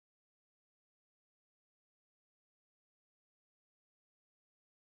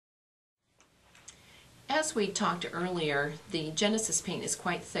As we talked earlier, the Genesis paint is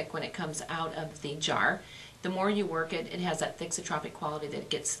quite thick when it comes out of the jar. The more you work it, it has that thixotropic quality that it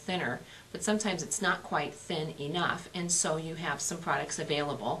gets thinner, but sometimes it's not quite thin enough, and so you have some products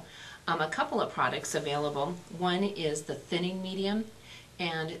available. A couple of products available. One is the thinning medium,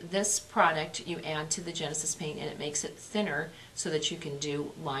 and this product you add to the Genesis paint and it makes it thinner so that you can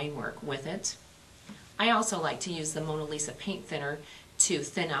do line work with it. I also like to use the Mona Lisa paint thinner to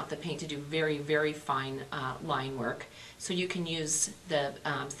thin out the paint to do very, very fine line work. So you can use the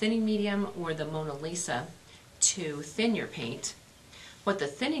thinning medium or the Mona Lisa to thin your paint. What the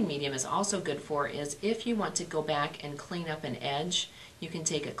thinning medium is also good for is if you want to go back and clean up an edge, you can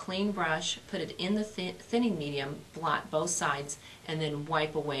take a clean brush, put it in the thinning medium, blot both sides, and then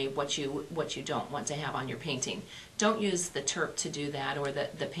wipe away what you don't want to have on your painting. Don't use the turp to do that, or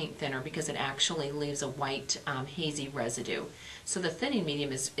the paint thinner, because it actually leaves a white hazy residue. So the thinning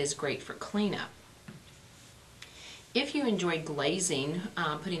medium is great for cleanup. If you enjoy glazing,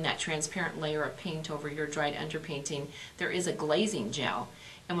 putting that transparent layer of paint over your dried underpainting, there is a glazing gel.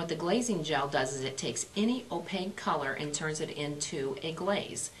 And what the glazing gel does is it takes any opaque color and turns it into a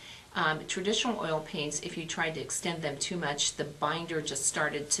glaze. Traditional oil paints, if you tried to extend them too much, the binder just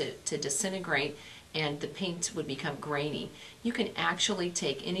started to disintegrate and the paint would become grainy. You can actually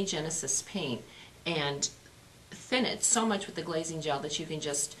take any Genesis paint and thin it so much with the glazing gel that you can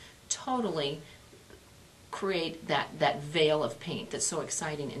just totally create that veil of paint that's so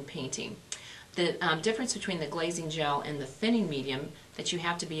exciting in painting. The difference between the glazing gel and the thinning medium that you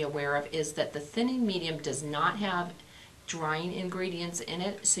have to be aware of is that the thinning medium does not have drying ingredients in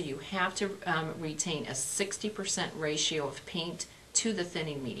it, so you have to retain a 60% ratio of paint to the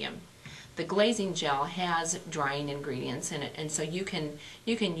thinning medium. The glazing gel has drying ingredients in it, and so you can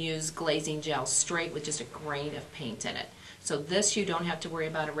use glazing gel straight with just a grain of paint in it. So this you don't have to worry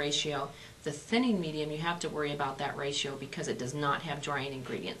about a ratio. The thinning medium you have to worry about that ratio because it does not have drying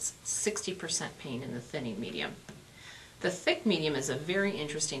ingredients. 60% paint in the thinning medium. The thick medium is a very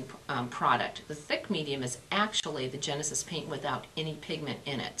interesting product. The thick medium is actually the Genesis paint without any pigment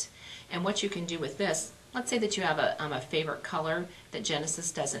in it. And what you can do with this, let's say that you have a favorite color that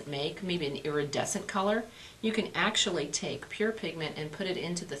Genesis doesn't make, maybe an iridescent color, you can actually take pure pigment and put it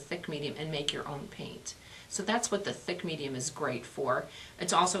into the thick medium and make your own paint. So that's what the thick medium is great for.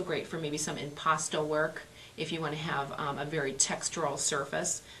 It's also great for maybe some impasto work if you want to have a very textural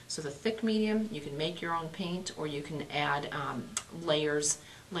surface. So the thick medium, you can make your own paint, or you can add layers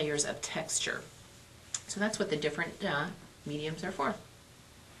of texture. So that's what the different mediums are for.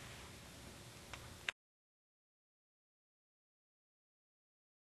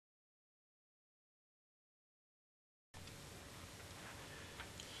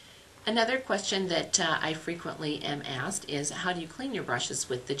 Another question that I frequently am asked is, how do you clean your brushes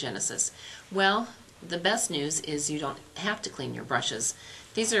with the Genesis? Well, the best news is you don't have to clean your brushes.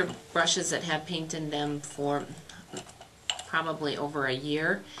 These are brushes that have paint in them for probably over a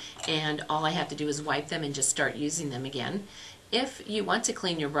year, and all I have to do is wipe them and just start using them again. If you want to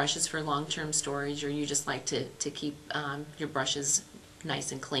clean your brushes for long-term storage, or you just like to keep your brushes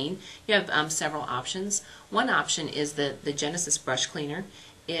nice and clean, you have several options. One option is the Genesis brush cleaner.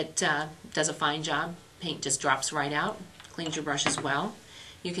 It does a fine job. Paint just drops right out, cleans your brushes well.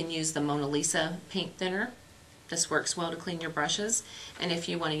 You can use the Mona Lisa paint thinner. This works well to clean your brushes. And if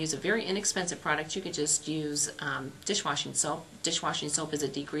you want to use a very inexpensive product, you could just use dishwashing soap. Dishwashing soap is a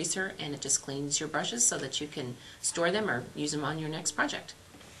degreaser, and it just cleans your brushes so that you can store them or use them on your next project.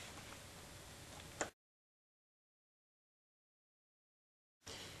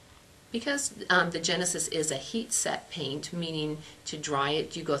 Because the Genesis is a heat set paint, meaning to dry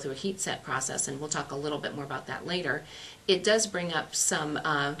it you go through a heat set process, and we'll talk a little bit more about that later, it does bring up some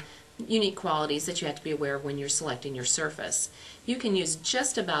unique qualities that you have to be aware of when you're selecting your surface. You can use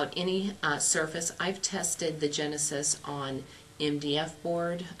just about any surface. I've tested the Genesis on MDF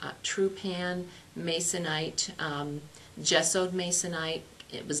board, True Pan, Masonite, gessoed Masonite.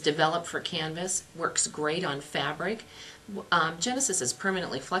 It was developed for canvas, works great on fabric. Genesis is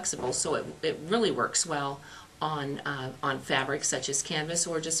permanently flexible, so it really works well on fabric such as canvas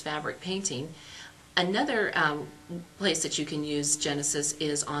or just fabric painting. Another place that you can use Genesis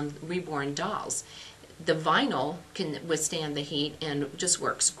is on reborn dolls. The vinyl can withstand the heat and just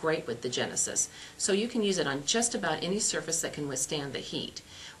works great with the Genesis. So you can use it on just about any surface that can withstand the heat.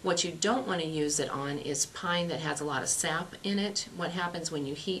 What you don't want to use it on is pine that has a lot of sap in it. What happens when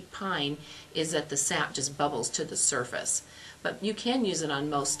you heat pine is that the sap just bubbles to the surface. But you can use it on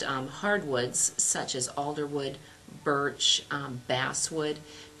most hardwoods such as alderwood, birch, basswood.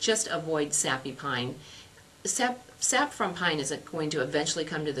 Just avoid sappy pine. Sap from pine is going to eventually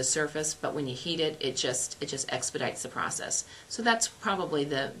come to the surface, but when you heat it, it just expedites the process. So that's probably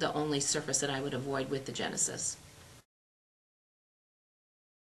the only surface that I would avoid with the Genesis.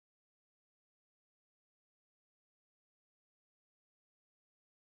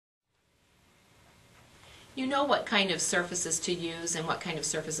 You know what kind of surfaces to use and what kind of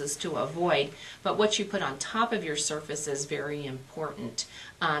surfaces to avoid, but what you put on top of your surface is very important.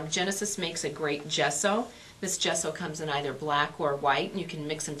 Genesis makes a great gesso. This gesso comes in either black or white, and you can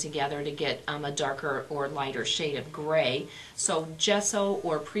mix them together to get a darker or lighter shade of gray. So gesso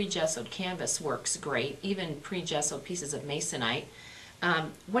or pre-gessoed canvas works great, even pre-gessoed pieces of masonite.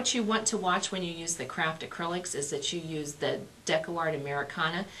 What you want to watch when you use the craft acrylics is that you use the Decorative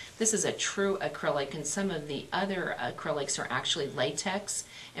Americana. This is a true acrylic, and some of the other acrylics are actually latex,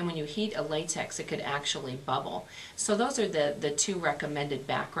 and when you heat a latex it could actually bubble. So those are the two recommended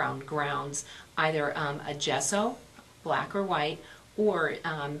background grounds, either a gesso, black or white, or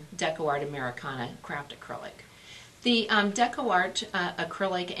Decorative Americana craft acrylic. The DecoArt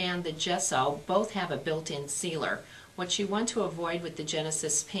acrylic and the gesso both have a built-in sealer. What you want to avoid with the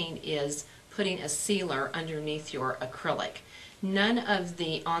Genesis paint is putting a sealer underneath your acrylic. None of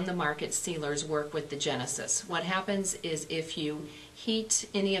the on-the-market sealers work with the Genesis. What happens is if you heat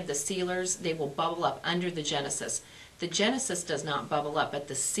any of the sealers, they will bubble up under the Genesis. The Genesis does not bubble up, but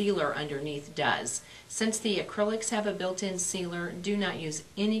the sealer underneath does. Since the acrylics have a built-in sealer, do not use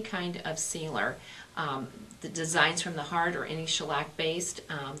any kind of sealer. The designs from the heart or any shellac based,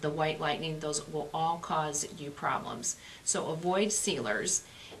 the white lightning, those will all cause you problems. So avoid sealers.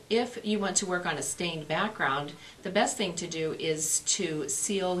 If you want to work on a stained background, the best thing to do is to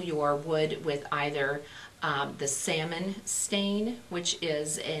seal your wood with either the salmon stain, which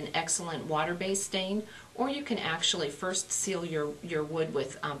is an excellent water-based stain, or you can actually first seal your wood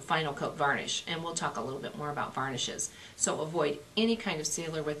with final coat varnish, and we'll talk a little bit more about varnishes. So avoid any kind of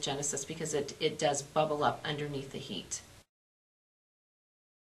sealer with Genesis because it does bubble up underneath the heat.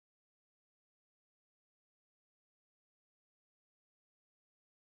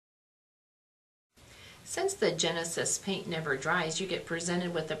 Since the Genesis paint never dries, you get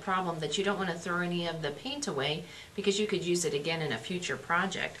presented with the problem that you don't want to throw any of the paint away because you could use it again in a future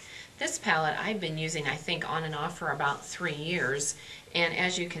project. This palette I've been using, I think, on and off for about 3 years, and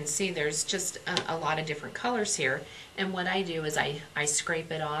as you can see there's just a lot of different colors here, and what I do is I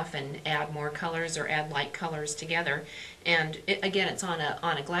scrape it off and add more colors or add light colors together, and again it's on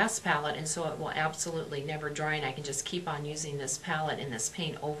a glass palette, and so it will absolutely never dry, and I can just keep on using this palette and this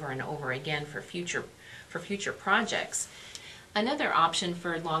paint over and over again for future projects. Another option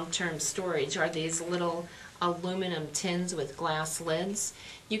for long-term storage are these little aluminum tins with glass lids.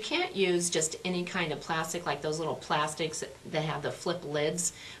 You can't use just any kind of plastic like those little plastics that have the flip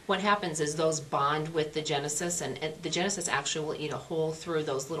lids. What happens is those bond with the Genesis, and the Genesis actually will eat a hole through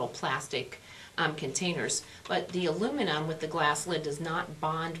those little plastic containers, but the aluminum with the glass lid does not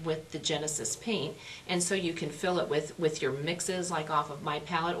bond with the Genesis paint, and so you can fill it with your mixes like off of my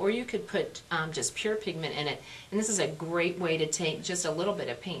palette, or you could put just pure pigment in it, and this is a great way to take just a little bit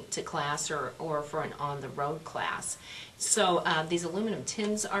of paint to class or for an on-the-road class. So these aluminum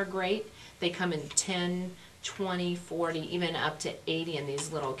tins are great. They come in 10, 20, 40, even up to 80 in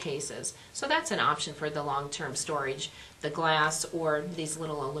these little cases. So that's an option for the long-term storage, the glass or these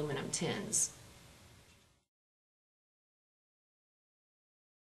little aluminum tins.